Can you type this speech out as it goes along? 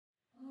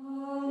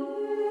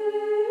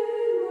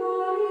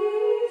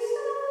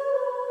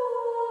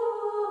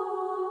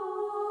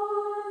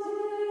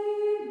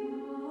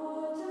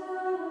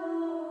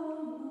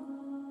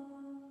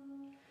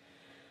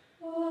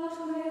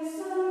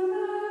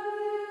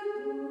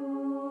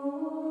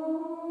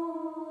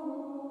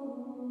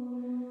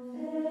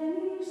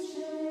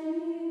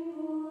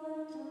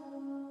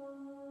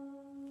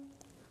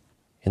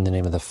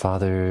of the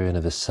Father, and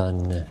of the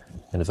Son,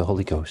 and of the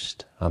Holy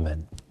Ghost.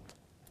 Amen.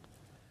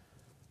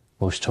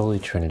 Most Holy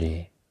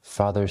Trinity,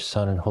 Father,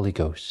 Son, and Holy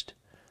Ghost,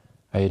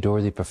 I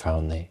adore thee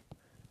profoundly.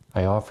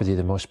 I offer thee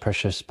the most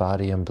precious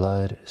body and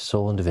blood,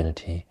 soul and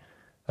divinity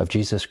of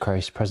Jesus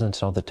Christ,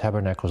 present in all the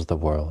tabernacles of the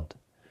world,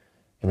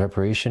 in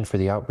reparation for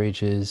the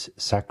outrages,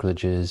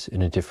 sacrileges,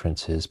 and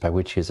indifferences by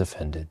which he is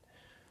offended,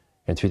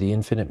 and through the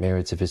infinite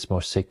merits of his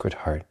most sacred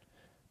heart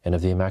and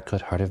of the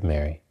Immaculate Heart of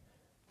Mary,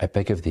 I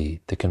beg of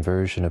thee the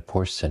conversion of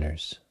poor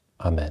sinners.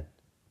 Amen.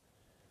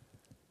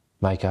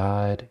 My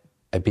God,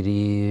 I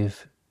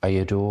believe, I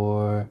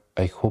adore,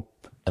 I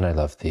hope, and I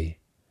love thee.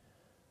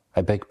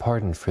 I beg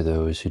pardon for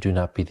those who do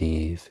not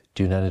believe,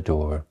 do not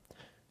adore,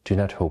 do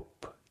not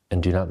hope,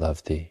 and do not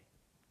love thee.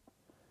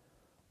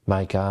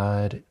 My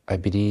God, I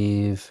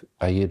believe,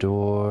 I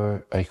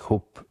adore, I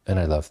hope, and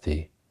I love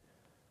thee.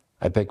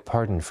 I beg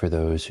pardon for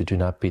those who do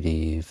not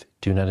believe,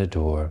 do not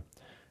adore,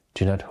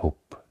 do not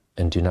hope,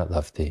 and do not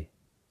love thee.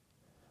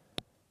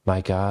 My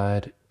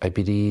God, I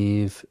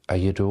believe, I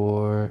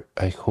adore,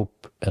 I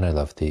hope, and I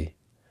love thee.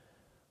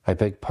 I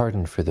beg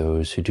pardon for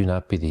those who do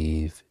not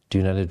believe,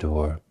 do not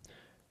adore,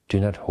 do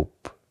not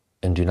hope,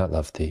 and do not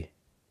love thee.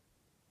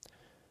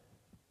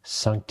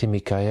 Sancti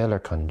Michael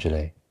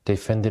Arcangele,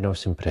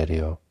 defende-nos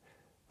imperio,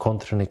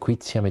 contra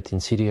nequitiam et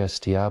insidias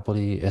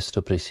diaboli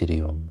esto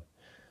presidium.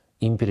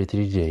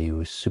 Imperatrice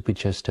Deus,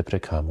 supplices te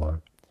precamur,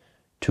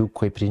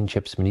 tuque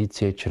princeps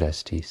militiae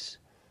celestis,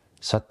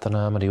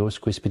 Satanam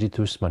ariosque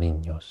spiritus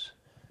malignos,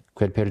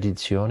 quel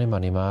perditionem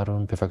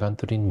animarum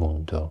pervagantur in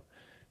mundo,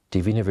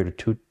 divina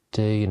virtute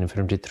in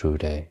infirm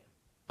Gertrude.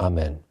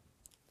 Amen.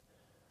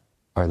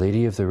 Our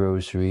Lady of the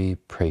Rosary,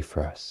 pray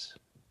for us.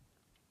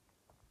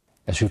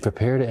 As we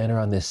prepare to enter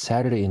on this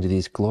Saturday into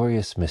these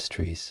glorious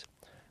mysteries,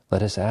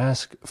 let us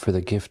ask for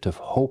the gift of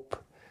hope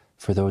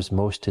for those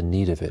most in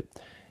need of it.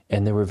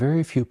 And there were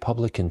very few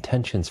public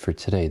intentions for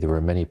today. There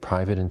were many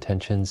private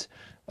intentions,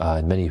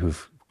 and many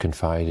who've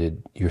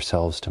confided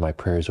yourselves to my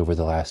prayers over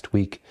the last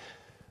week.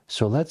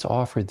 So let's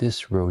offer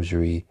this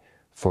rosary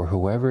for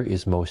whoever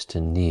is most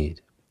in need,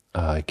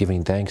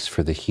 giving thanks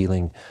for the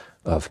healing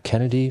of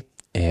Kennedy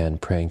and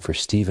praying for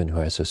Stephen,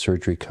 who has a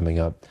surgery coming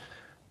up.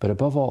 But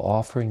above all,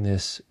 offering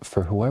this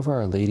for whoever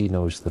Our Lady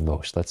knows the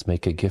most. Let's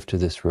make a gift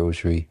of this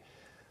rosary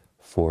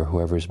for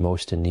whoever's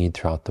most in need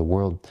throughout the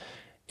world.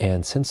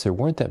 And since there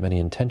weren't that many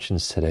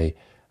intentions today,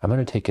 I'm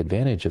going to take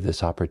advantage of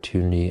this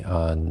opportunity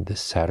on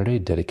this Saturday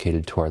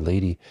dedicated to Our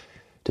Lady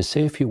to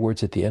say a few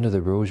words at the end of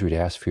the rosary to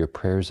ask for your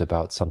prayers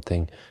about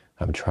something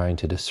I'm trying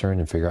to discern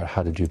and figure out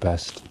how to do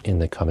best in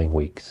the coming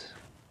weeks.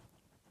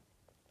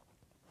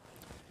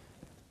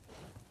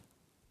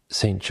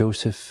 Saint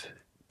Joseph,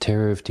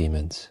 terror of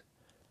demons,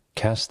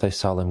 cast thy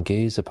solemn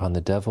gaze upon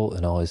the devil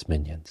and all his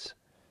minions,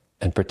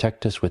 and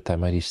protect us with thy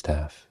mighty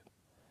staff.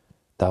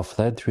 Thou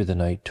fled through the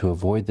night to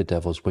avoid the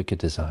devil's wicked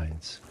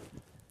designs.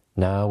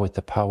 Now, with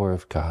the power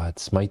of God,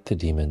 smite the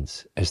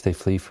demons as they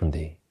flee from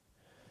thee.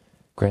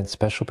 Grant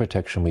special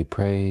protection, we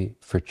pray,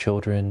 for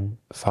children,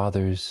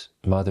 fathers,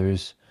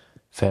 mothers,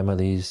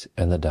 families,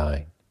 and the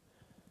dying.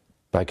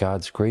 By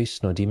God's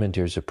grace, no demon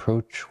dares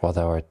approach while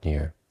thou art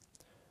near.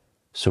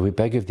 So we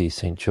beg of thee,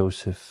 Saint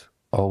Joseph,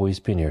 always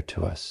be near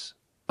to us.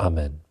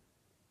 Amen.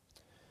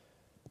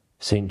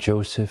 Saint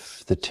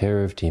Joseph, the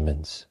terror of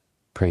demons,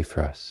 pray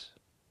for us.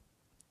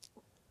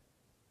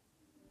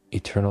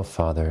 Eternal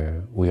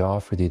Father, we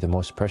offer thee the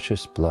most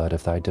precious blood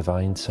of thy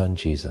divine Son,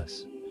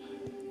 Jesus,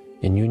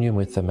 in union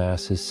with the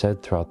Masses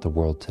said throughout the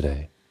world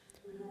today,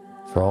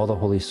 for all the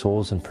holy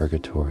souls in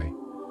purgatory,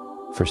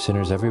 for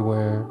sinners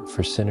everywhere,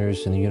 for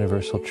sinners in the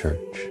universal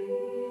church,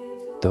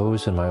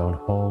 those in my own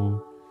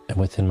home and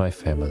within my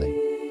family.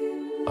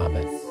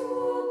 Amen.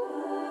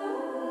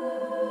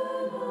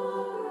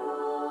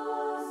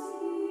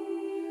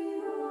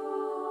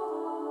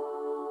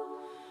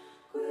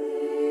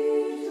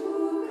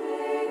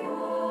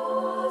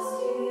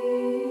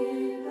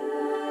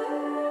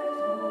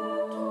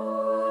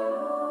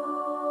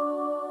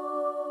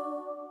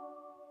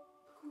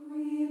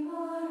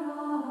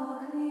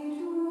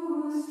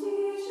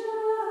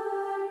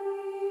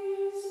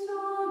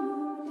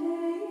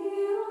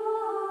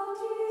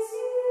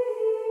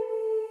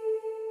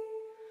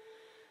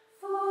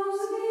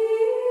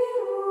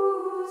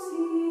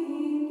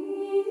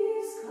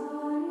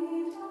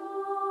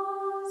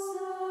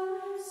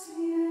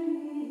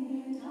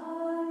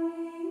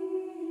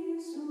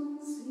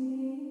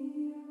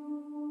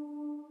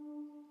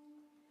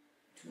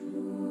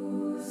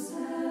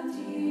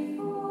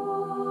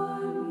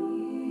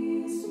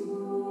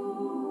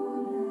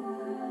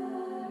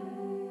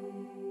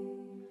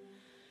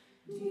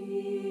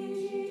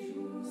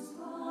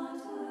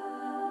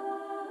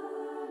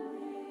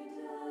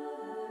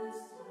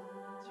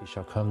 You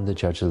shall come to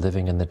judge the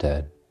living and the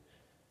dead.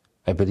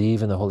 I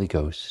believe in the Holy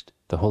Ghost,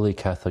 the Holy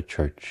Catholic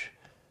Church,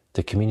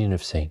 the communion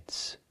of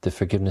saints, the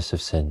forgiveness of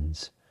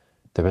sins,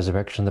 the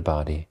resurrection of the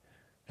body,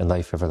 and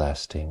life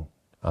everlasting.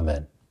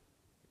 Amen.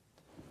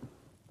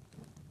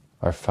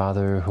 Our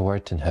Father, who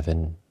art in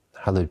heaven,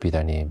 hallowed be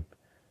thy name.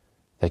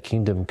 Thy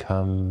kingdom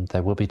come, thy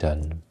will be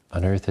done,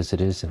 on earth as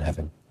it is in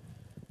heaven.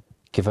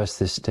 Give us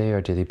this day our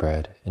daily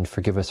bread, and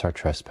forgive us our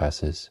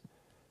trespasses,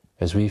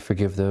 as we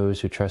forgive those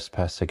who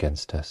trespass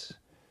against us.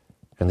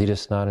 And lead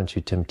us not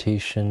into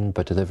temptation,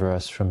 but deliver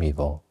us from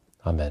evil.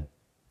 Amen.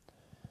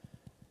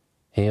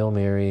 Hail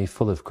Mary,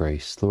 full of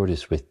grace, the Lord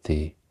is with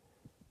thee.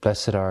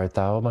 Blessed art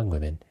thou among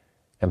women,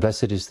 and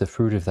blessed is the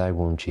fruit of thy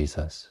womb,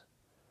 Jesus.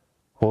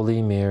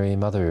 Holy Mary,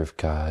 Mother of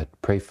God,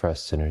 pray for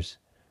us sinners,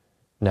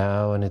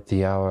 now and at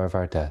the hour of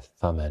our death.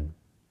 Amen.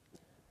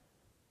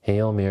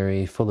 Hail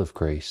Mary, full of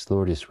grace, the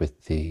Lord is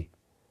with thee.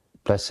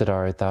 Blessed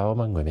art thou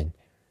among women,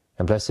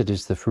 and blessed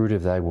is the fruit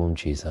of thy womb,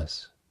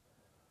 Jesus.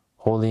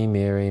 Holy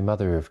Mary,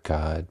 Mother of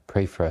God,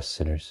 pray for us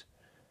sinners,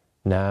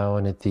 now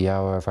and at the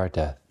hour of our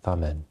death.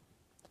 Amen.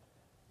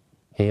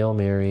 Hail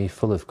Mary,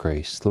 full of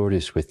grace, the Lord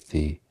is with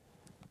thee.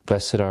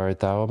 Blessed art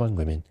thou among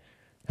women,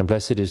 and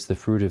blessed is the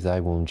fruit of thy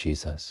womb,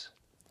 Jesus.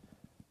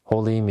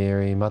 Holy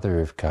Mary,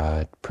 Mother of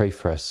God, pray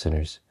for us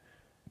sinners,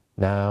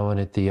 now and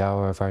at the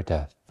hour of our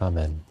death.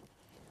 Amen.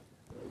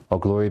 All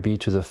glory be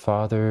to the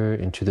Father,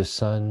 and to the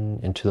Son,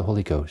 and to the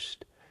Holy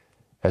Ghost,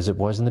 as it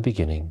was in the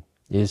beginning,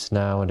 is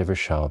now, and ever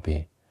shall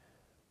be,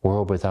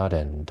 world without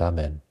end.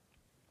 Amen.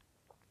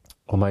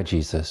 O my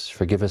Jesus,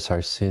 forgive us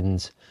our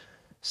sins,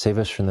 save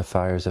us from the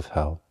fires of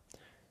hell,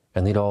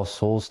 and lead all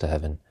souls to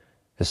heaven,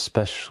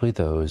 especially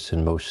those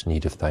in most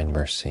need of thine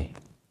mercy.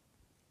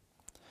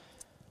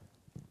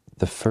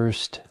 The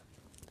first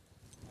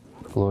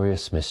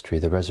glorious mystery,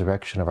 the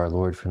resurrection of our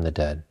Lord from the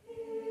dead.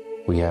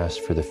 We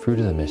ask for the fruit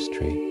of the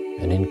mystery,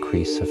 an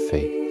increase of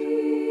faith.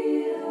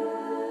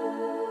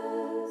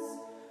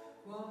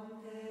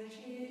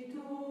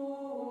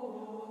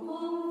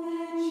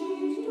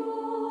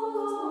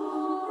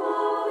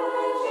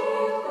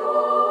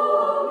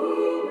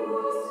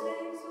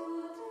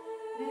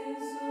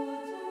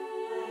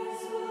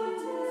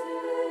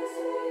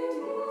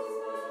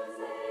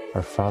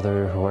 Our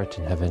Father, who art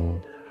in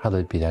heaven,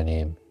 hallowed be thy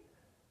name.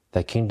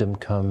 Thy kingdom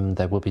come,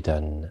 thy will be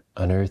done,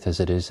 on earth as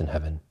it is in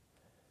heaven.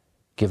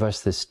 Give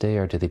us this day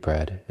our daily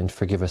bread, and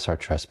forgive us our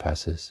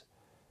trespasses,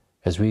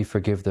 as we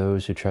forgive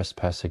those who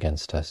trespass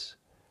against us.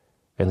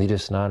 And lead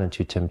us not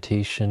into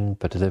temptation,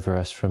 but deliver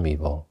us from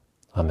evil.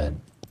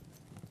 Amen.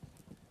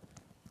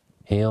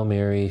 Hail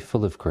Mary,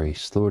 full of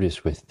grace, the Lord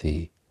is with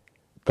thee.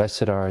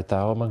 Blessed art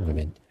thou among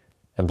women,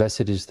 and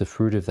blessed is the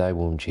fruit of thy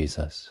womb,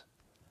 Jesus.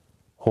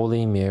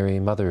 Holy Mary,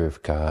 Mother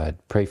of God,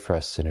 pray for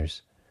us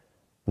sinners,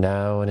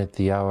 now and at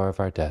the hour of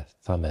our death.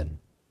 Amen.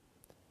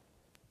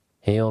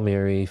 Hail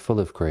Mary, full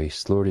of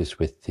grace, the Lord is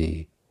with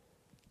thee.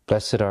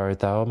 Blessed art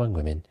thou among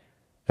women,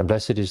 and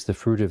blessed is the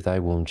fruit of thy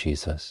womb,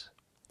 Jesus.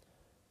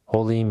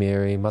 Holy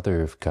Mary,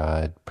 Mother of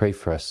God, pray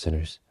for us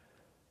sinners,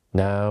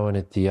 now and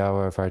at the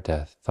hour of our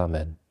death.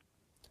 Amen.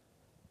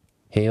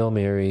 Hail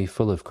Mary,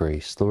 full of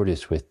grace, the Lord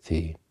is with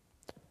thee.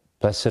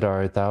 Blessed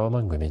art thou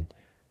among women,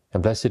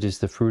 and blessed is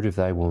the fruit of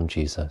thy womb,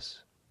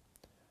 Jesus.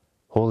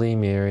 Holy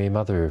Mary,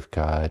 Mother of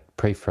God,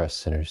 pray for us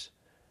sinners,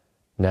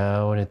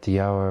 now and at the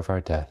hour of our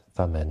death.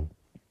 Amen.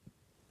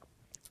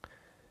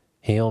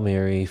 Hail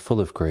Mary, full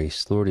of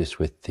grace, the Lord is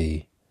with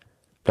thee.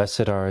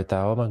 Blessed art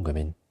thou among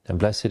women, and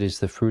blessed is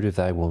the fruit of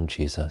thy womb,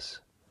 Jesus.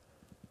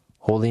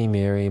 Holy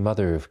Mary,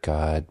 Mother of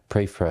God,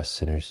 pray for us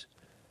sinners,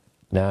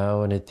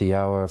 now and at the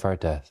hour of our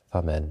death.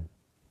 Amen.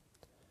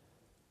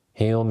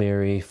 Hail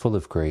Mary, full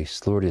of grace,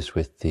 the Lord is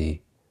with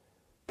thee.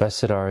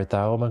 Blessed art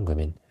thou among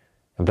women,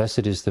 and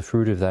blessed is the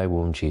fruit of thy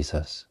womb,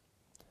 Jesus.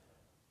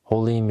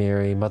 Holy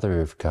Mary,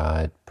 Mother of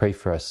God, pray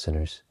for us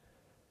sinners,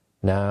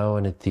 now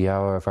and at the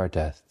hour of our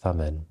death.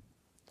 Amen.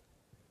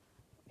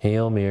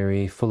 Hail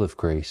Mary, full of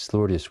grace, the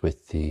Lord is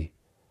with thee.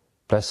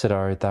 Blessed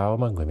art thou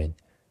among women,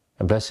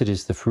 and blessed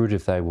is the fruit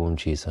of thy womb,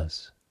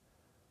 Jesus.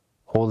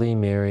 Holy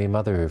Mary,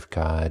 Mother of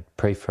God,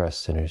 pray for us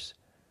sinners,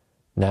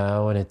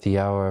 now and at the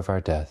hour of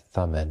our death.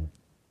 Amen.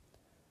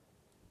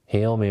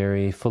 Hail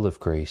Mary, full of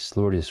grace, the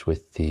Lord is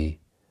with thee.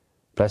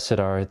 Blessed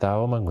art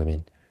thou among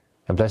women,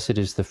 and blessed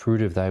is the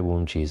fruit of thy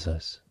womb,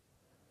 Jesus.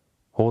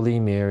 Holy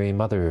Mary,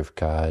 Mother of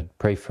God,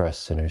 pray for us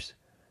sinners,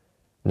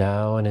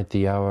 now and at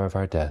the hour of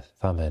our death.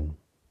 Amen.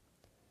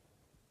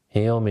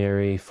 Hail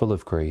Mary, full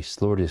of grace,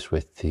 the Lord is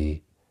with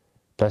thee.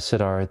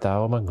 Blessed art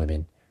thou among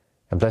women,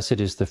 and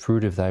blessed is the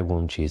fruit of thy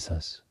womb,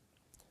 Jesus.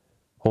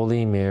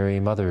 Holy Mary,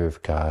 Mother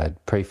of God,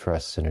 pray for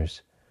us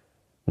sinners,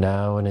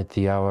 now and at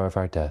the hour of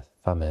our death.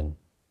 Amen.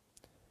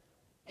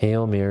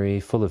 Hail Mary,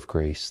 full of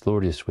grace, the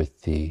Lord is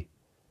with thee.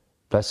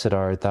 Blessed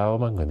art thou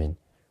among women,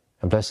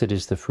 and blessed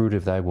is the fruit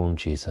of thy womb,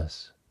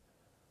 Jesus.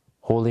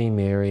 Holy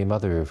Mary,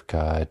 Mother of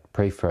God,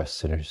 pray for us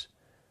sinners,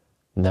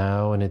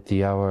 now and at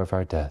the hour of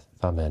our death.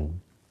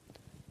 Amen.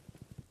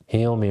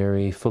 Hail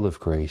Mary, full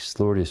of grace,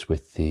 the Lord is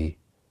with thee.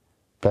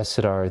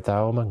 Blessed art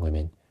thou among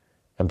women,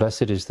 and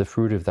blessed is the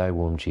fruit of thy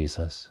womb,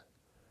 Jesus.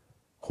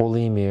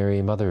 Holy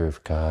Mary, Mother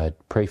of God,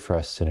 pray for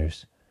us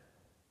sinners,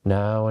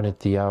 now and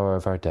at the hour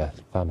of our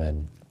death.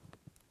 Amen.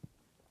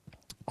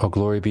 All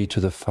glory be to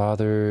the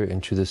Father,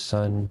 and to the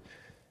Son,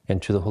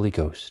 and to the Holy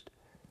Ghost,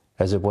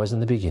 as it was in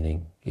the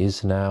beginning,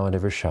 is now, and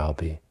ever shall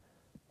be,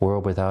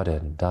 world without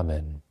end.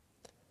 Amen.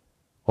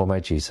 O my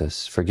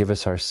Jesus, forgive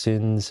us our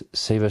sins,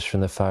 save us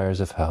from the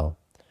fires of hell,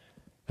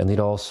 and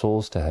lead all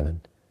souls to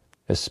heaven,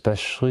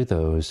 especially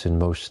those in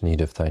most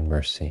need of thine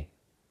mercy.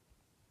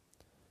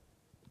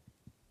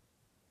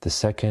 The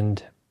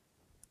second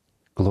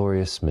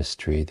glorious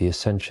mystery, the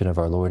ascension of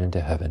our Lord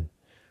into heaven.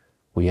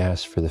 We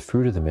ask for the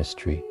fruit of the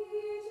mystery,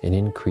 an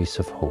increase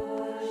of hope.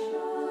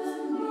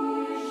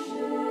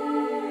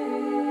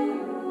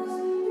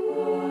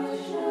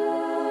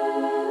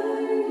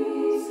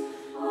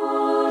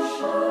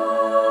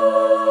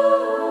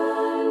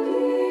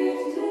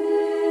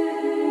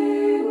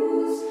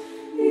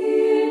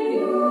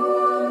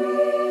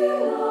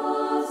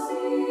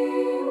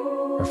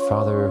 Our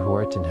Father, who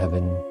art in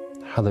heaven,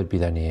 hallowed be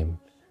thy name.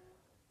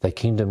 Thy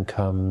kingdom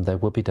come, thy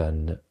will be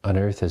done, on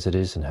earth as it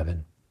is in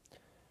heaven.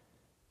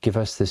 Give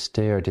us this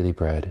day our daily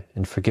bread,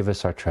 and forgive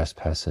us our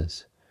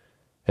trespasses,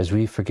 as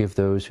we forgive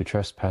those who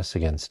trespass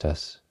against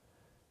us.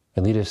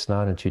 And lead us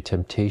not into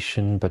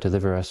temptation, but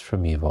deliver us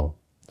from evil.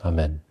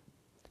 Amen.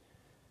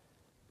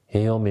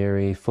 Hail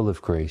Mary, full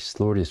of grace,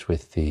 the Lord is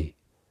with thee.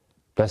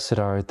 Blessed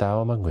art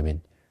thou among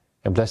women,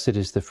 and blessed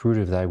is the fruit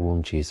of thy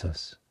womb,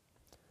 Jesus.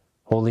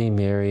 Holy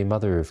Mary,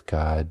 Mother of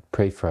God,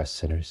 pray for us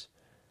sinners,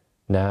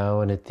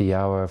 now and at the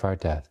hour of our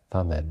death.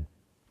 Amen.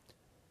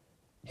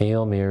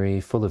 Hail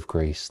Mary, full of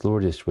grace, the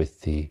Lord is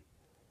with thee.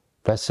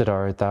 Blessed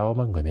art thou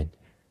among women,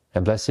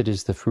 and blessed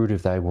is the fruit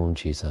of thy womb,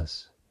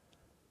 Jesus.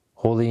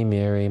 Holy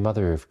Mary,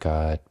 Mother of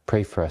God,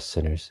 pray for us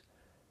sinners,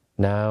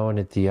 now and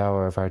at the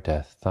hour of our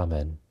death.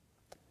 Amen.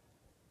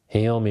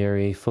 Hail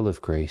Mary, full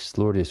of grace,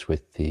 the Lord is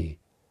with thee.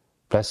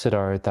 Blessed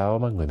art thou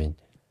among women,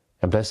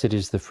 and blessed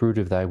is the fruit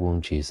of thy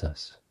womb,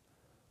 Jesus.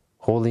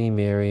 Holy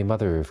Mary,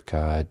 Mother of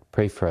God,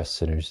 pray for us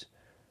sinners,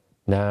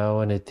 now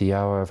and at the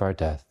hour of our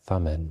death.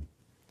 Amen.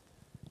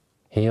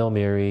 Hail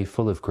Mary,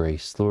 full of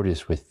grace, the Lord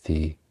is with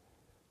thee.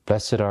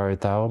 Blessed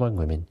art thou among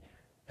women,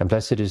 and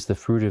blessed is the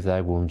fruit of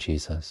thy womb,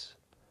 Jesus.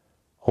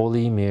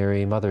 Holy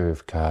Mary, Mother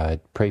of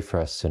God, pray for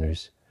us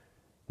sinners,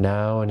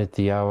 now and at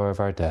the hour of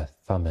our death.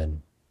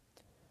 Amen.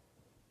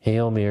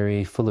 Hail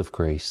Mary, full of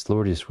grace, the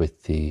Lord is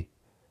with thee.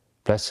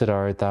 Blessed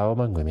art thou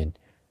among women,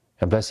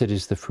 and blessed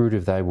is the fruit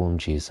of thy womb,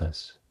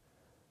 Jesus.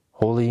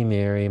 Holy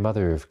Mary,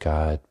 Mother of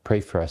God,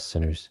 pray for us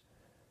sinners,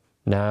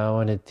 now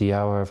and at the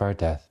hour of our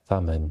death.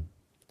 Amen.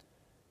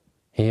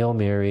 Hail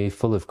Mary,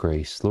 full of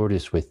grace, the Lord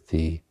is with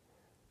thee.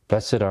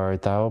 Blessed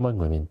art thou among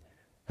women,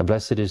 and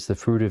blessed is the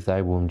fruit of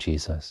thy womb,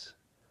 Jesus.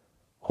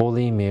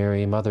 Holy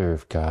Mary, Mother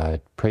of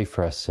God, pray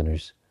for us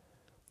sinners,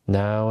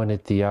 now and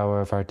at the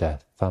hour of our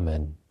death.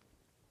 Amen.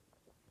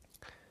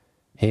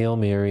 Hail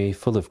Mary,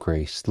 full of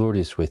grace, the Lord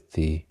is with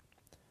thee.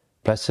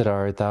 Blessed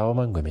art thou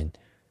among women,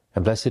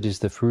 and blessed is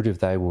the fruit of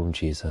thy womb,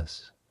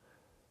 Jesus.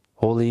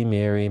 Holy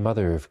Mary,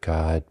 Mother of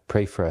God,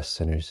 pray for us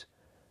sinners,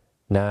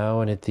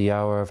 now and at the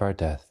hour of our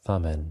death.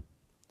 Amen.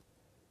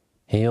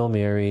 Hail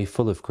Mary,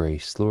 full of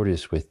grace, the Lord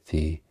is with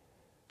thee.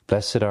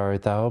 Blessed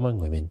art thou among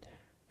women,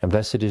 and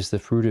blessed is the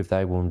fruit of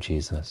thy womb,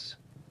 Jesus.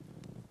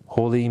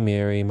 Holy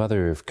Mary,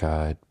 Mother of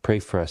God, pray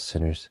for us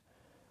sinners,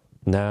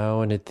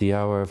 now and at the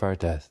hour of our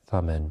death.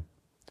 Amen.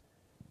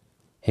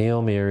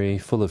 Hail Mary,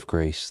 full of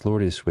grace, the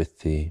Lord is with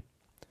thee.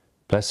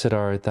 Blessed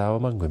art thou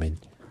among women,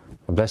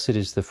 and blessed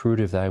is the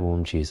fruit of thy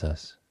womb,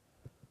 Jesus.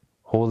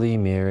 Holy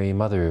Mary,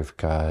 Mother of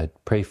God,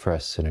 pray for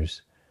us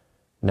sinners,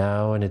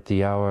 now and at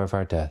the hour of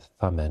our death.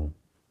 Amen.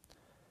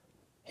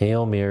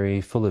 Hail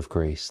Mary, full of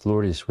grace, the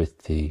Lord is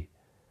with thee.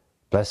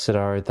 Blessed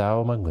art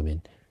thou among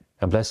women,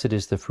 and blessed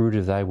is the fruit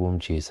of thy womb,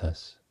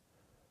 Jesus.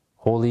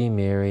 Holy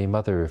Mary,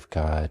 Mother of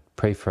God,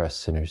 pray for us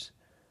sinners,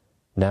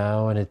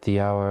 now and at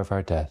the hour of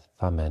our death.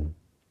 Amen.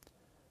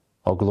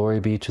 All glory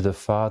be to the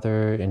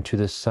Father, and to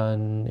the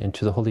Son, and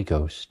to the Holy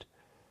Ghost,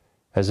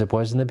 as it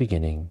was in the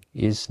beginning,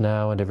 is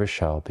now, and ever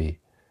shall be,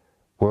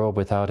 world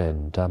without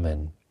end.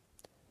 Amen.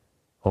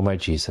 O my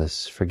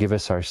Jesus, forgive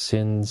us our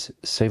sins,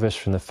 save us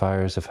from the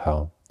fires of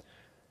hell,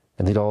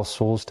 and lead all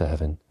souls to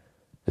heaven,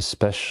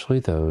 especially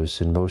those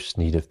in most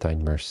need of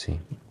thine mercy.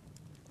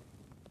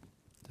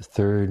 The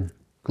third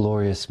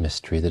glorious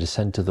mystery, the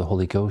descent of the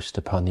Holy Ghost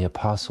upon the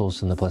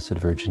apostles and the Blessed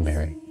Virgin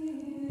Mary.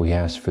 We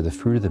ask for the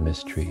fruit of the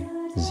mystery,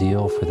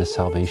 zeal for the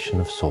salvation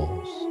of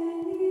souls.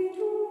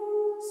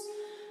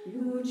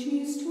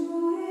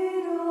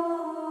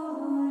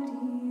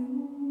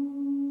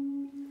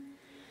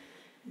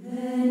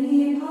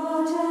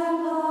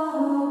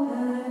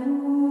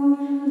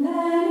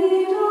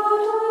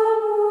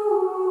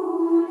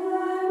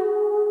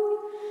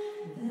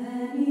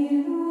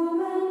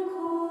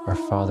 Our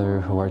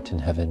Father, who art in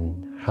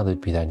heaven, hallowed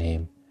be thy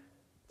name.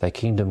 Thy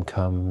kingdom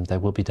come, thy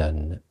will be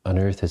done, on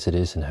earth as it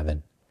is in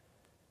heaven.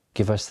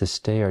 Give us this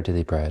day our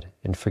daily bread,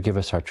 and forgive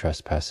us our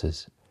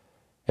trespasses,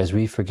 as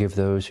we forgive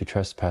those who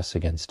trespass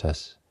against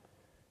us.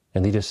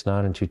 And lead us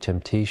not into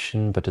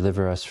temptation, but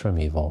deliver us from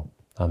evil.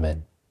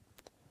 Amen.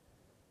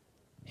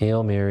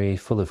 Hail Mary,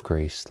 full of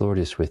grace, the Lord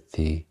is with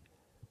thee.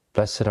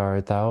 Blessed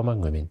art thou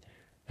among women,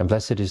 and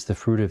blessed is the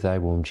fruit of thy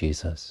womb,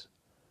 Jesus.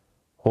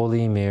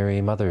 Holy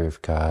Mary, Mother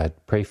of God,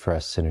 pray for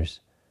us sinners,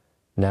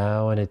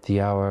 now and at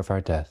the hour of our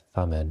death.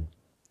 Amen.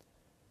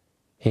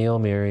 Hail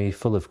Mary,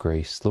 full of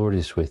grace, Lord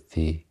is with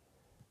thee.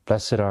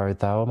 Blessed art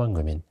thou among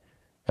women,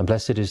 and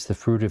blessed is the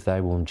fruit of thy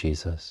womb,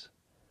 Jesus.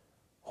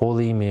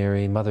 Holy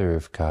Mary, Mother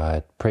of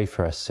God, pray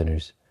for us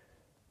sinners,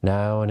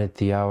 now and at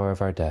the hour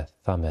of our death.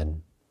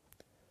 Amen.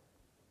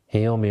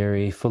 Hail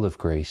Mary, full of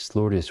grace,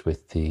 Lord is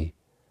with thee.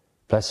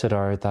 Blessed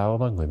art thou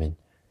among women,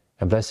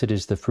 and blessed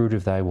is the fruit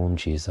of thy womb,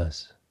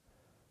 Jesus.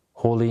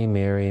 Holy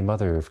Mary,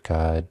 Mother of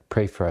God,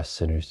 pray for us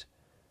sinners,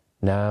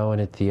 now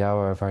and at the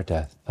hour of our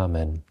death.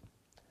 Amen.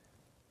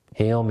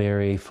 Hail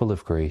Mary, full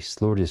of grace,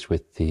 Lord is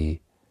with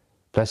thee.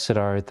 Blessed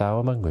art thou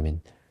among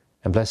women,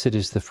 and blessed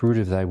is the fruit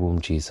of thy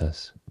womb,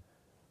 Jesus.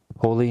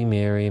 Holy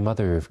Mary,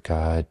 Mother of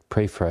God,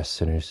 pray for us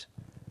sinners,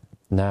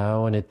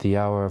 now and at the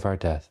hour of our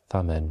death.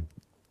 Amen.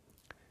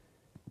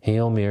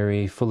 Hail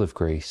Mary, full of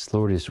grace,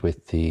 Lord is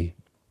with thee.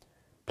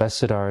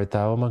 Blessed art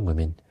thou among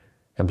women,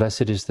 and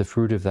blessed is the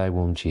fruit of thy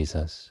womb,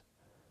 Jesus.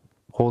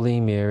 Holy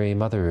Mary,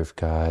 Mother of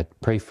God,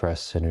 pray for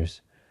us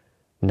sinners,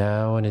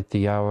 now and at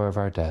the hour of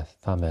our death.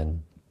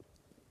 Amen.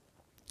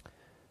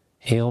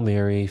 Hail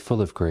Mary,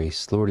 full of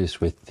grace, Lord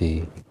is with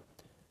thee.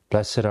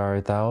 Blessed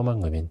art thou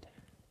among women,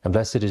 and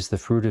blessed is the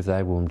fruit of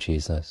thy womb,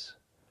 Jesus.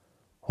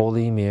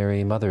 Holy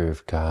Mary, Mother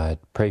of God,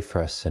 pray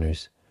for us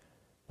sinners,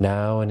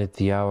 now and at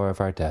the hour of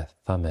our death.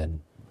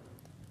 Amen.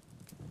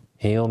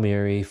 Hail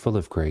Mary, full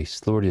of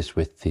grace, Lord is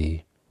with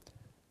thee.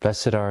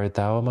 Blessed art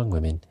thou among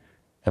women,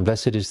 and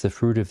blessed is the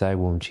fruit of thy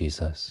womb,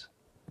 Jesus.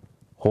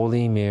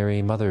 Holy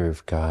Mary, Mother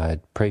of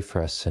God, pray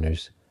for us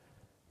sinners,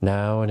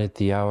 now and at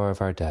the hour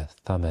of our death.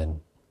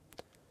 Amen.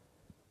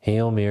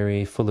 Hail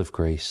Mary, full of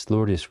grace,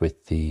 Lord is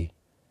with thee.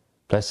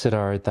 Blessed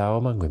art thou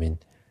among women,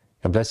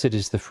 and blessed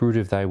is the fruit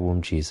of thy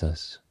womb,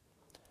 Jesus.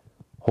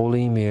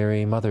 Holy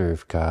Mary, Mother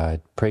of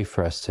God, pray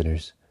for us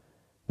sinners,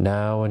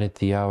 now and at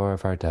the hour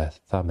of our death.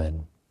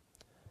 Amen.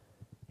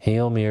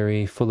 Hail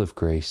Mary, full of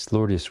grace,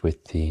 Lord is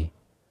with thee.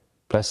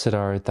 Blessed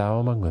art thou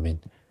among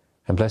women,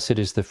 and blessed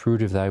is the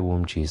fruit of thy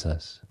womb,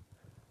 Jesus.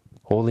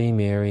 Holy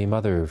Mary,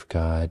 Mother of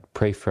God,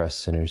 pray for us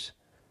sinners,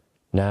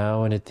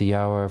 now and at the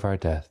hour of our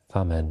death.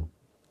 Amen.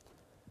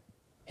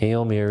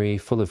 Hail Mary,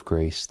 full of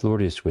grace,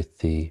 Lord is with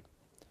thee.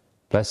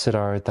 Blessed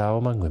art thou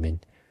among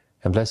women,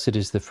 and blessed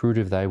is the fruit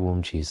of thy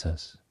womb,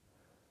 Jesus.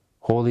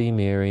 Holy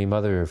Mary,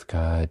 Mother of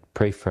God,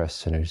 pray for us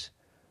sinners,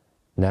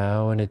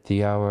 now and at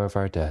the hour of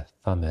our death.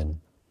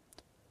 Amen.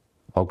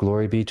 All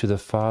glory be to the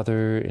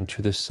Father, and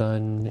to the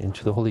Son, and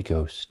to the Holy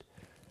Ghost,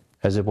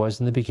 as it was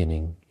in the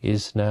beginning,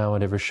 is now,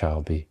 and ever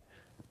shall be,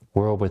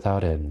 world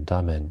without end.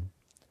 Amen.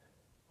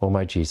 O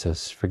my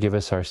Jesus, forgive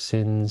us our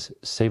sins,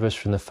 save us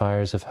from the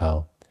fires of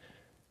hell,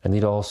 and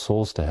lead all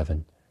souls to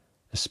heaven,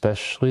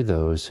 especially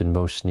those in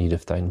most need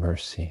of thine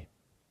mercy.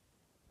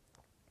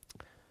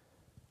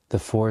 The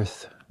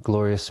fourth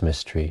glorious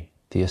mystery,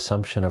 the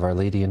Assumption of Our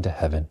Lady into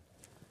heaven.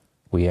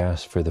 We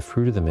ask for the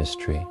fruit of the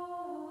mystery,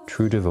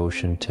 true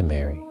devotion to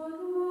Mary.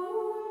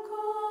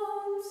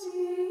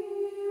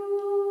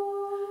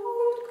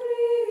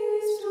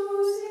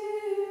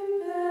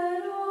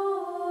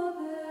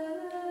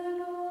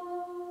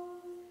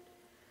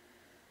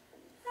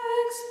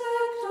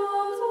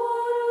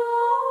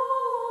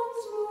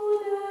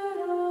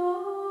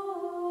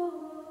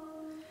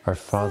 Our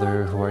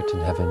Father, who art in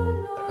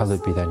heaven,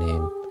 hallowed be thy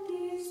name.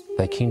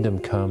 Thy kingdom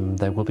come,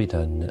 thy will be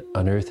done,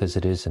 on earth as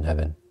it is in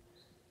heaven.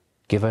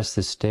 Give us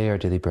this day our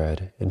daily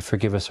bread, and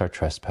forgive us our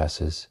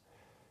trespasses,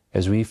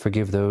 as we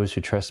forgive those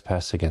who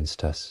trespass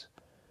against us.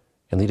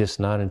 And lead us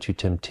not into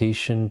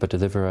temptation, but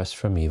deliver us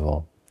from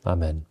evil.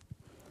 Amen.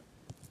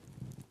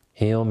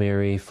 Hail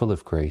Mary, full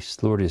of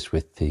grace, Lord is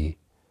with thee.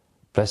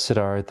 Blessed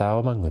art thou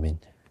among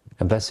women,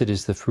 and blessed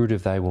is the fruit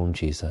of thy womb,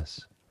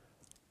 Jesus.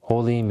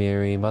 Holy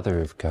Mary,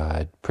 Mother of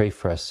God, pray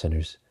for us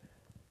sinners,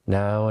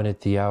 now and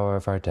at the hour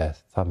of our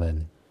death.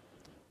 Amen.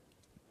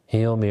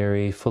 Hail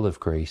Mary, full of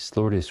grace,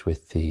 Lord is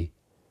with thee.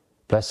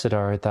 Blessed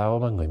art thou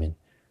among women,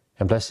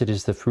 and blessed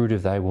is the fruit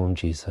of thy womb,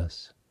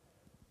 Jesus.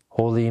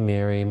 Holy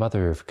Mary,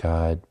 Mother of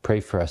God, pray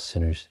for us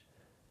sinners,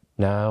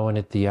 now and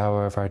at the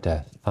hour of our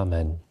death.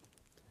 Amen.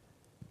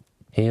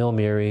 Hail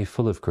Mary,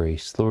 full of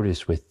grace, Lord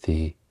is with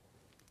thee.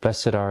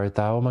 Blessed art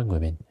thou among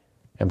women,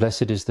 and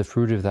blessed is the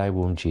fruit of thy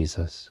womb,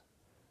 Jesus.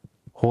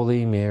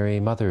 Holy Mary,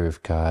 Mother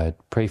of God,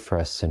 pray for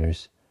us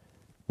sinners,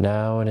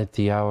 now and at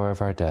the hour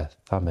of our death.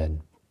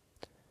 Amen.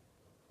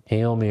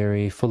 Hail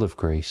Mary, full of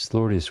grace,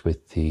 Lord is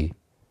with thee.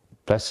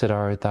 Blessed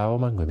art thou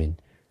among women,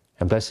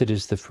 and blessed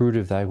is the fruit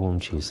of thy womb,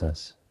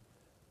 Jesus.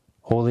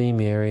 Holy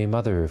Mary,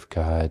 Mother of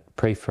God,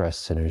 pray for us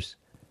sinners,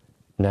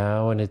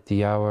 now and at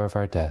the hour of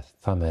our death.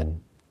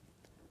 Amen.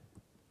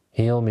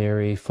 Hail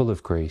Mary, full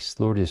of grace,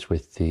 Lord is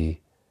with thee.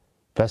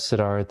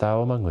 Blessed art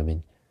thou among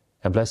women,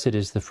 and blessed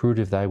is the fruit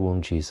of thy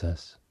womb,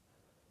 Jesus.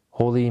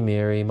 Holy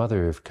Mary,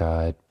 Mother of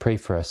God, pray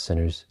for us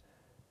sinners,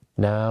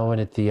 now and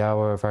at the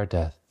hour of our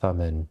death.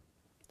 Amen.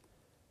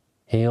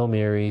 Hail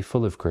Mary,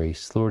 full of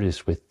grace, Lord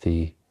is with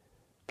thee.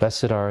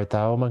 Blessed art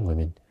thou among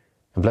women,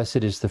 and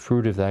blessed is the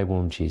fruit of thy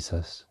womb,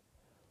 Jesus.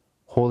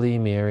 Holy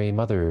Mary,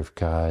 Mother of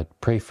God,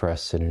 pray for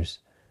us sinners,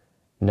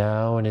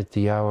 now and at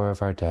the hour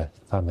of our death.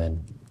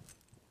 Amen.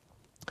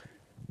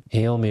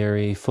 Hail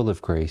Mary, full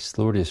of grace,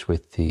 Lord is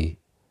with thee.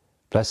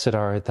 Blessed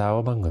art thou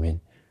among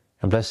women,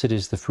 and blessed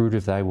is the fruit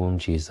of thy womb,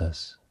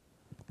 Jesus.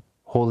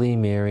 Holy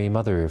Mary,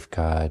 Mother of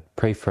God,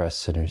 pray for us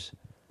sinners,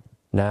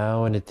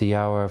 now and at the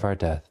hour of our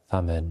death.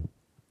 Amen.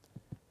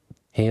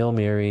 Hail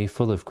Mary,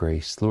 full of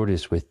grace, Lord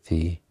is with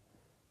thee.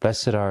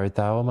 Blessed art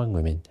thou among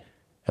women,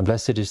 and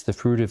blessed is the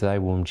fruit of thy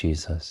womb,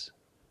 Jesus.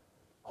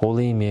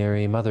 Holy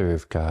Mary, Mother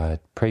of God,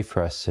 pray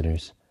for us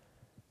sinners,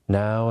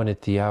 now and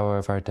at the hour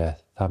of our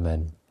death.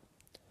 Amen.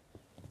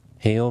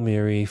 Hail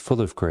Mary, full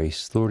of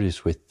grace, Lord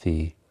is with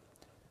thee.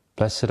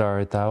 Blessed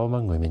art thou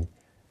among women,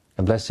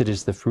 and blessed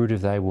is the fruit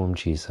of thy womb,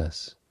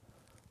 Jesus.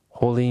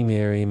 Holy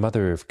Mary,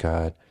 Mother of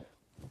God,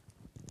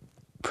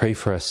 pray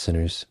for us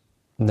sinners,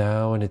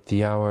 now and at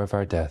the hour of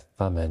our death.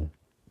 Amen.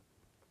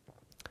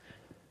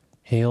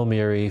 Hail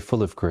Mary,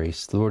 full of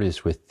grace, Lord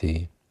is with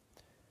thee.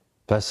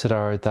 Blessed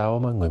art thou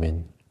among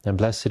women, and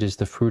blessed is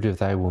the fruit of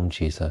thy womb,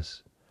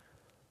 Jesus.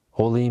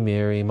 Holy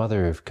Mary,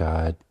 Mother of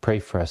God, pray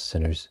for us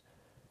sinners,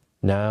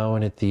 now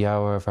and at the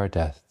hour of our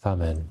death.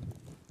 Amen.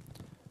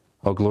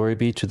 All glory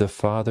be to the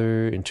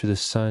Father, and to the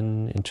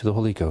Son, and to the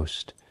Holy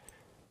Ghost,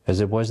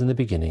 as it was in the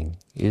beginning,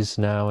 is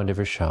now, and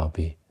ever shall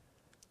be,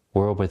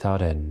 world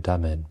without end.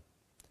 Amen.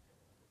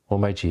 O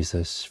my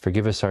Jesus,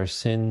 forgive us our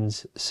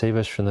sins, save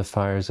us from the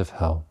fires of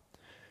hell,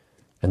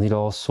 and lead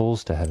all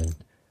souls to heaven,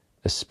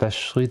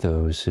 especially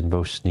those in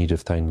most need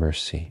of thine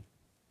mercy.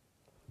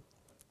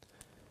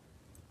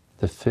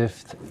 The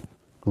fifth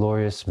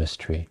glorious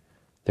mystery,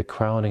 the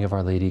crowning of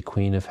Our Lady,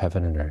 Queen of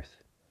heaven and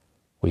earth.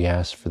 We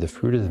ask for the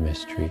fruit of the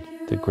mystery,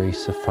 the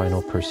grace of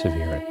final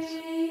perseverance.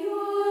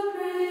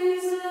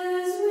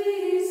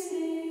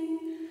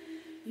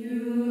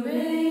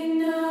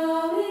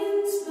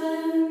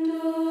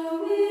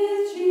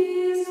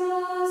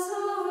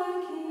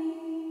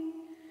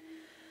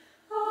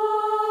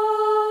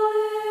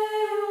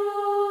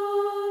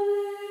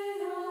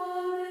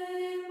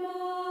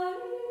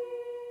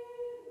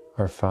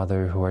 Our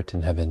Father, who art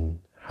in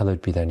heaven,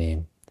 hallowed be thy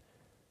name.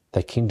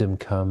 Thy kingdom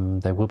come,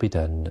 thy will be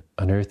done,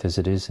 on earth as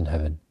it is in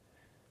heaven.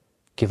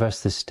 Give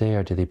us this day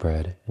our daily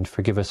bread, and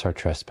forgive us our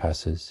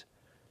trespasses,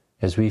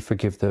 as we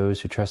forgive those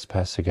who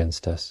trespass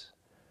against us.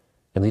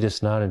 And lead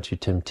us not into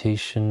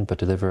temptation, but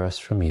deliver us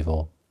from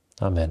evil.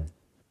 Amen.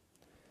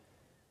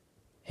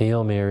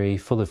 Hail Mary,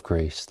 full of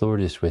grace,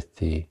 Lord is with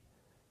thee.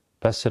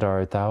 Blessed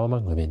art thou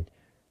among women,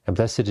 and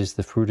blessed is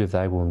the fruit of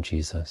thy womb,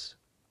 Jesus.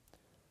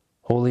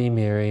 Holy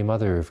Mary,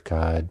 Mother of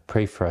God,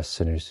 pray for us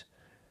sinners,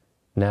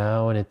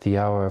 now and at the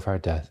hour of our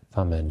death.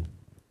 Amen.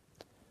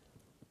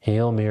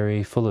 Hail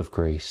Mary, full of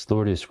grace,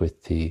 Lord is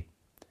with thee.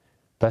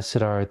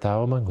 Blessed art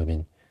thou among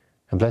women,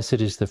 and blessed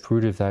is the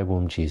fruit of thy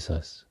womb,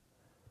 Jesus.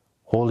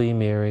 Holy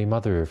Mary,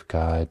 Mother of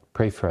God,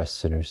 pray for us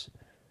sinners,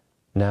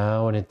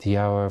 now and at the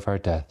hour of our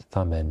death.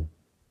 Amen.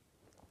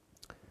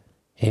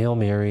 Hail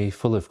Mary,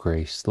 full of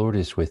grace, Lord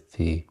is with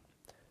thee.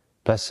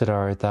 Blessed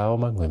art thou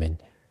among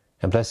women,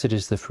 and blessed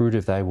is the fruit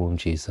of thy womb,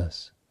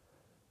 Jesus.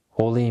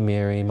 Holy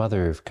Mary,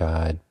 Mother of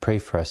God, pray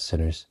for us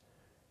sinners,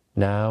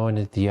 now and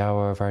at the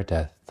hour of our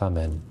death.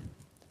 Amen.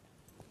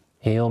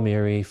 Hail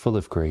Mary, full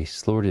of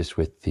grace, Lord is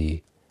with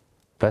thee.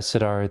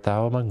 Blessed art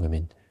thou among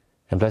women,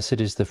 and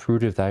blessed is the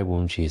fruit of thy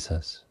womb,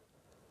 Jesus.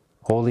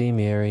 Holy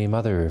Mary,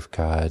 Mother of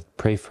God,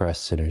 pray for us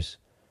sinners,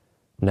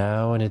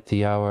 now and at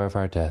the hour of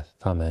our death.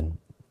 Amen.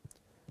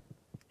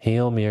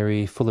 Hail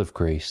Mary, full of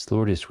grace,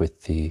 Lord is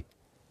with thee.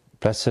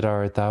 Blessed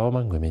art thou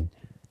among women,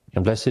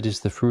 and blessed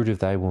is the fruit of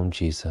thy womb,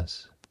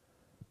 Jesus.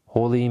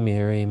 Holy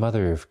Mary,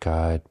 Mother of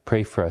God,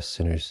 pray for us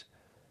sinners,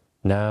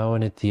 now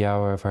and at the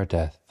hour of our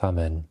death.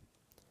 Amen.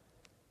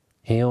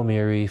 Hail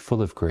Mary,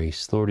 full of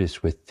grace, Lord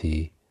is with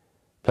thee.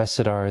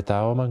 Blessed art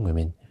thou among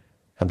women,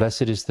 and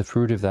blessed is the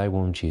fruit of thy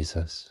womb,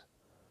 Jesus.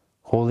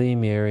 Holy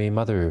Mary,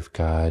 Mother of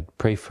God,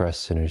 pray for us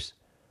sinners,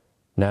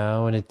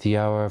 now and at the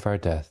hour of our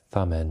death.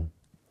 Amen.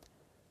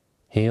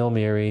 Hail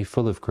Mary,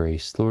 full of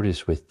grace, Lord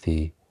is with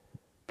thee.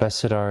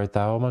 Blessed art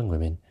thou among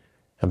women,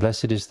 and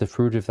blessed is the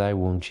fruit of thy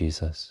womb,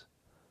 Jesus.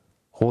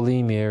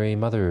 Holy Mary,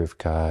 Mother of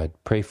God,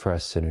 pray for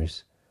us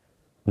sinners,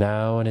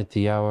 now and at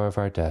the hour of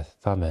our death.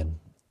 Amen.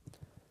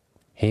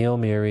 Hail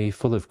Mary,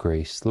 full of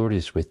grace, Lord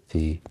is with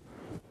thee.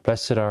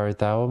 Blessed art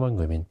thou among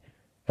women,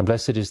 and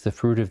blessed is the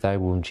fruit of thy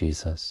womb,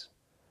 Jesus.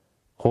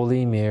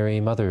 Holy Mary,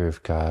 Mother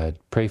of God,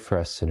 pray for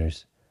us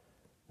sinners,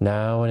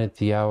 now and at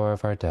the hour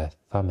of our death.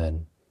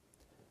 Amen.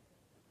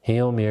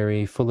 Hail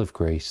Mary, full of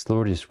grace,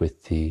 Lord is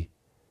with thee.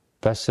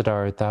 Blessed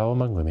art thou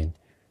among women,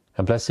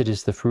 and blessed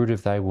is the fruit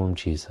of thy womb,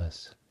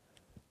 Jesus.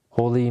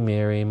 Holy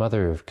Mary,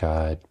 Mother of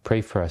God,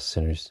 pray for us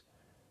sinners,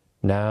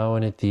 now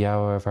and at the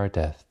hour of our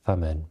death.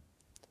 Amen.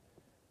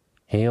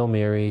 Hail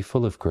Mary,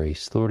 full of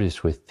grace, Lord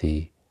is with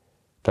thee.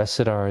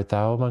 Blessed art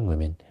thou among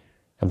women,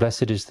 and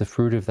blessed is the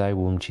fruit of thy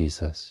womb,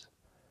 Jesus.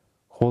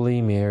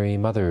 Holy Mary,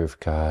 Mother of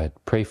God,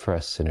 pray for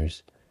us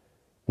sinners,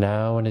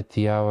 now and at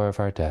the hour of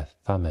our death.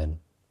 Amen.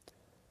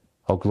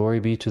 All glory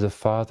be to the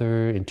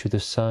Father, and to the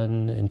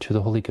Son, and to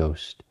the Holy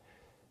Ghost,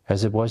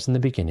 as it was in the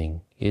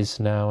beginning, is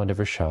now, and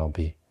ever shall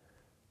be,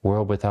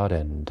 world without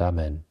end.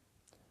 Amen.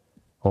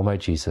 O my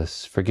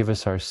Jesus, forgive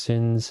us our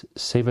sins,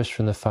 save us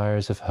from the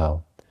fires of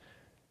hell,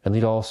 and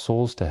lead all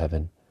souls to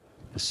heaven,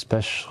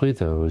 especially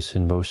those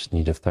in most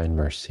need of thine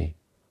mercy.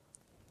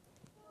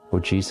 O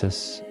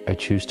Jesus, I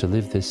choose to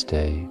live this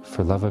day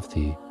for love of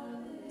thee,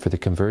 for the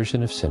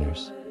conversion of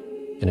sinners,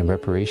 and in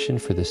reparation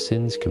for the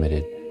sins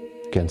committed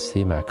against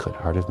the Immaculate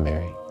Heart of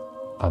Mary.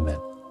 Amen.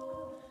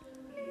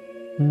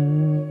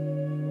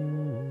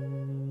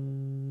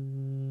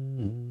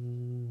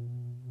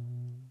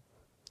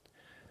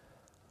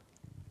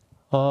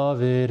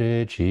 Ave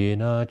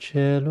Regina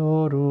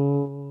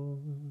Caelorum,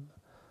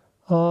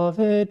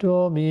 Ave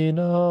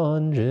Domina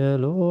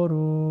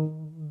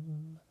Angelorum,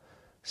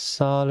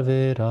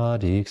 Salve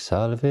Radix,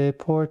 Salve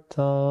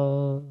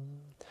Porta,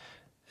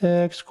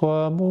 ex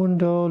qua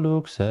mundo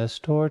lux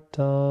est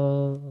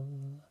orta,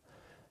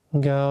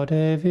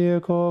 Gaude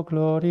Virgo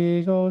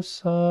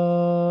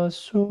gloriosa,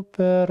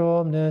 super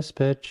omnes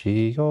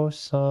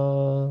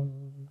speciosa,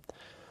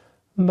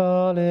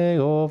 Vale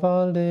o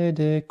valde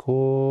decora,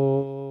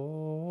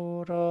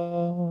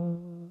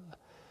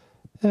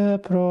 e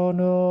pro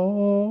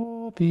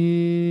nobis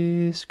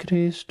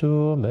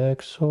Christum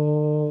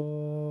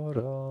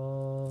exora.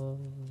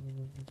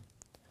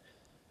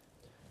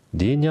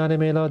 Dignare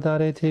me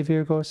laudare te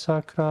Virgo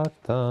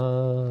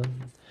sacrata,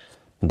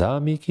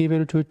 dami qui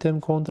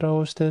virtutem contra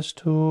hostes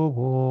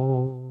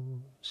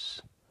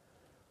tuos.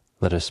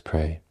 Let us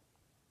pray.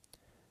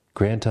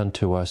 Grant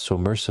unto us, O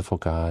merciful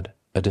God,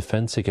 a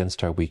defense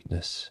against our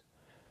weakness,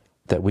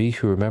 that we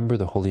who remember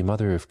the Holy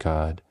Mother of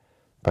God,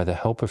 by the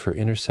help of her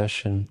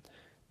intercession,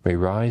 may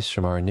rise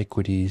from our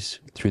iniquities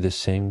through the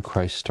same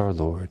Christ our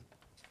Lord.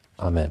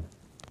 Amen.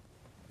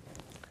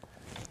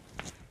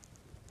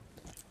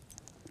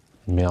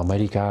 And may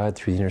Almighty God,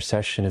 through the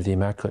intercession of the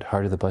Immaculate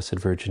Heart of the Blessed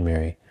Virgin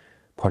Mary,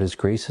 pour His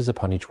graces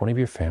upon each one of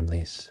your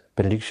families.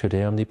 Benedictio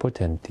Dei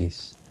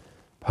Omnipotentis,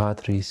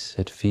 Patris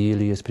et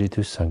Filii et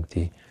Spiritus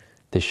Sancti,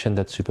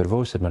 descendat super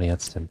vos et maneat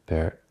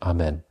semper.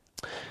 Amen.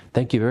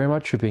 Thank you very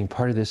much for being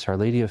part of this Our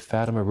Lady of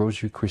Fatima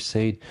Rosary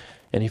Crusade.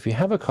 And if you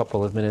have a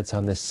couple of minutes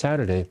on this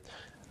Saturday,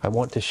 I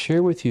want to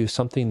share with you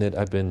something that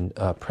I've been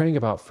praying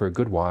about for a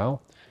good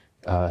while,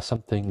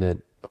 something that,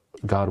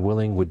 God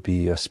willing, would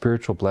be a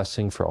spiritual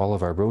blessing for all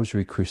of our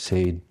Rosary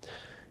Crusade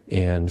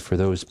and for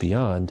those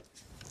beyond,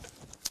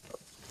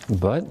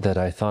 but that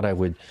I thought I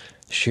would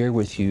share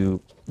with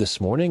you this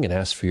morning and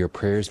ask for your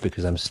prayers,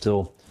 because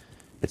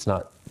it's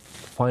not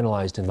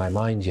finalized in my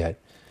mind yet.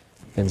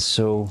 And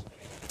so,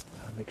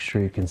 make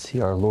sure you can see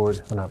our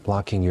Lord. We're not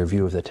blocking your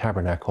view of the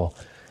tabernacle.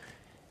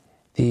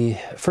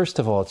 First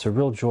of all, it's a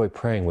real joy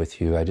praying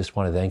with you. I just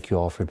want to thank you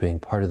all for being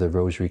part of the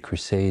Rosary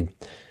Crusade.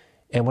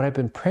 And what I've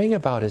been praying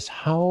about is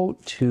how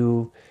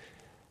to,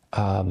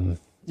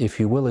 if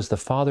you will, as the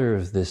father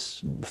of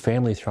this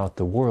family throughout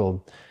the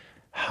world,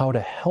 how to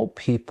help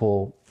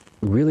people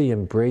really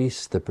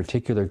embrace the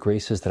particular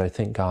graces that I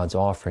think God's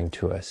offering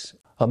to us.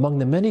 Among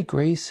the many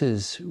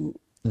graces,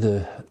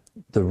 the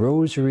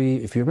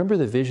Rosary, if you remember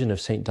the vision of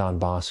St. Don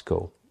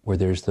Bosco, where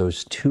there's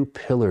those two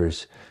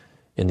pillars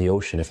in the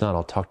ocean. If not,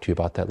 I'll talk to you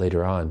about that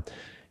later on.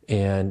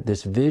 And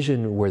this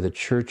vision where the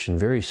church in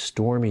very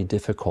stormy,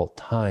 difficult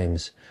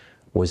times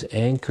was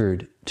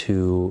anchored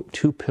to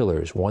two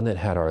pillars, one that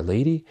had Our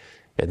Lady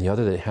and the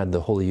other that had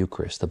the Holy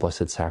Eucharist, the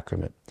Blessed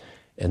Sacrament.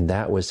 And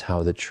that was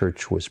how the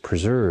church was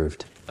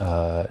preserved,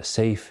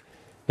 safe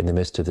in the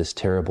midst of this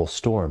terrible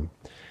storm.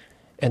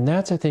 And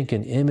that's, I think,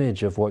 an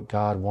image of what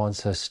God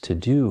wants us to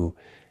do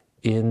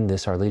in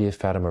this Our Lady of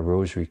Fatima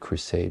Rosary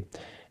Crusade.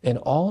 And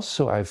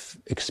also I've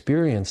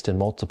experienced in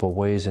multiple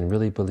ways and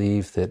really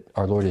believe that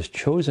our Lord has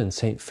chosen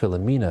St.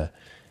 Philomena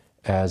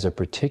as a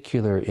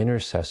particular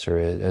intercessor,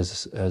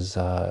 as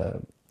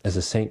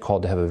a saint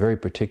called to have a very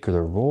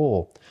particular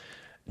role,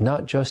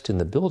 not just in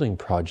the building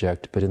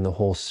project, but in the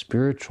whole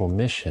spiritual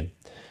mission.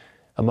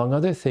 Among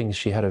other things,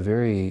 she had a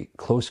very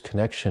close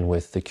connection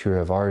with the Cure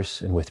of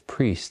Ars and with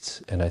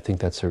priests, and I think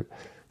that's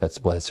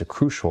a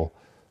crucial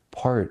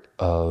part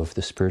of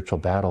the spiritual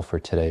battle for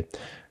today.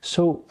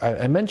 So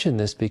I mention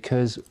this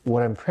because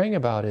what I'm praying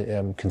about,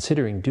 I'm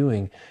considering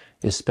doing,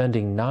 is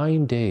spending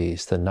 9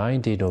 days, the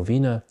 9-day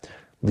novena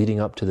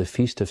leading up to the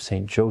Feast of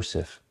St.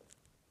 Joseph,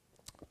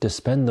 to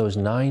spend those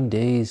 9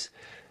 days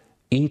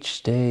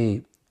each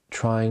day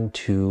trying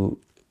to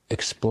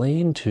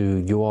explain to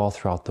you all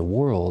throughout the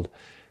world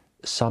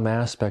some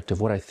aspect of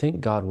what I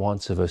think God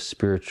wants of us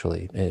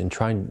spiritually, and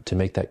trying to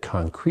make that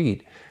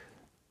concrete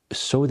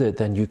so that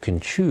then you can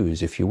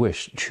choose, if you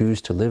wish,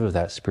 choose to live of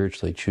that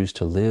spiritually, choose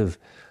to live,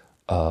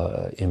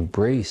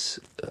 embrace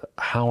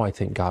how I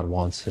think God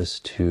wants us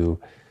to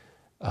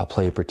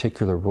play a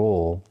particular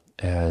role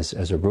as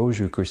a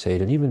Rosary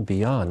Crusade, and even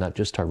beyond, not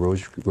just our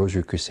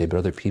Rosary Crusade, but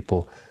other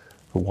people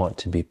who want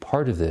to be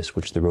part of this,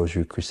 which the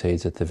Rosary Crusade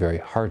is at the very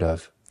heart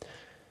of.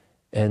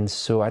 And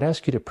so I'd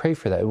ask you to pray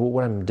for that.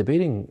 What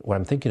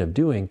I'm thinking of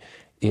doing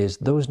is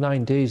those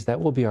 9 days, that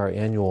will be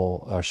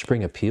our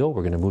spring appeal.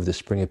 We're going to move the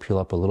spring appeal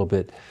up a little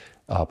bit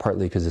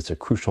partly because it's a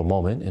crucial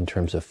moment in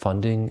terms of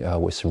funding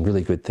with some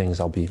really good things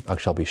I'll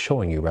be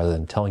showing you rather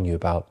than telling you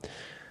about.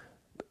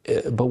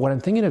 But what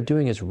I'm thinking of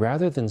doing is,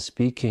 rather than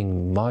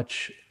speaking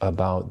much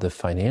about the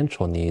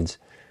financial needs,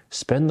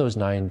 spend those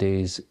 9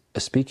 days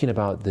speaking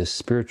about this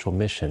spiritual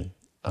mission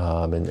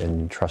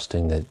and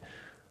trusting that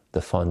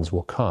the funds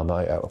will come.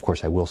 Of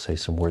course, I will say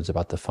some words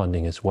about the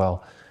funding as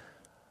well.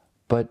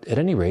 But at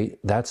any rate,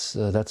 that's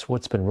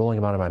what's been rolling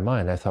about in my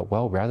mind. I thought,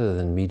 well, rather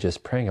than me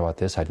just praying about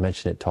this, I'd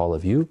mention it to all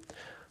of you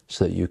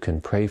so that you can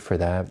pray for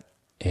that.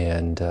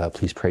 And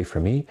please pray for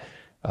me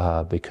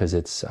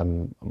because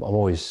I'm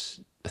always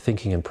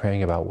thinking and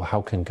praying about, well,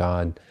 how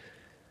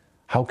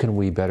can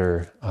we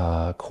better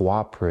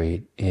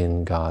cooperate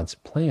in God's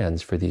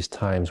plans for these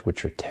times,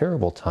 which are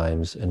terrible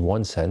times in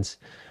one sense,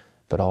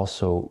 but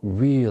also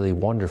really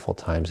wonderful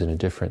times in a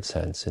different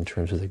sense in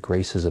terms of the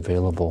graces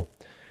available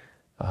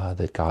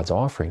that God's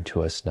offering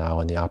to us now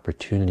and the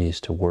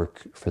opportunities to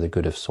work for the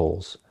good of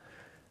souls.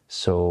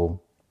 So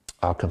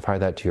I'll confide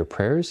that to your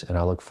prayers, and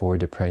I look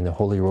forward to praying the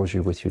Holy Rosary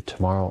with you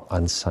tomorrow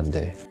on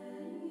Sunday.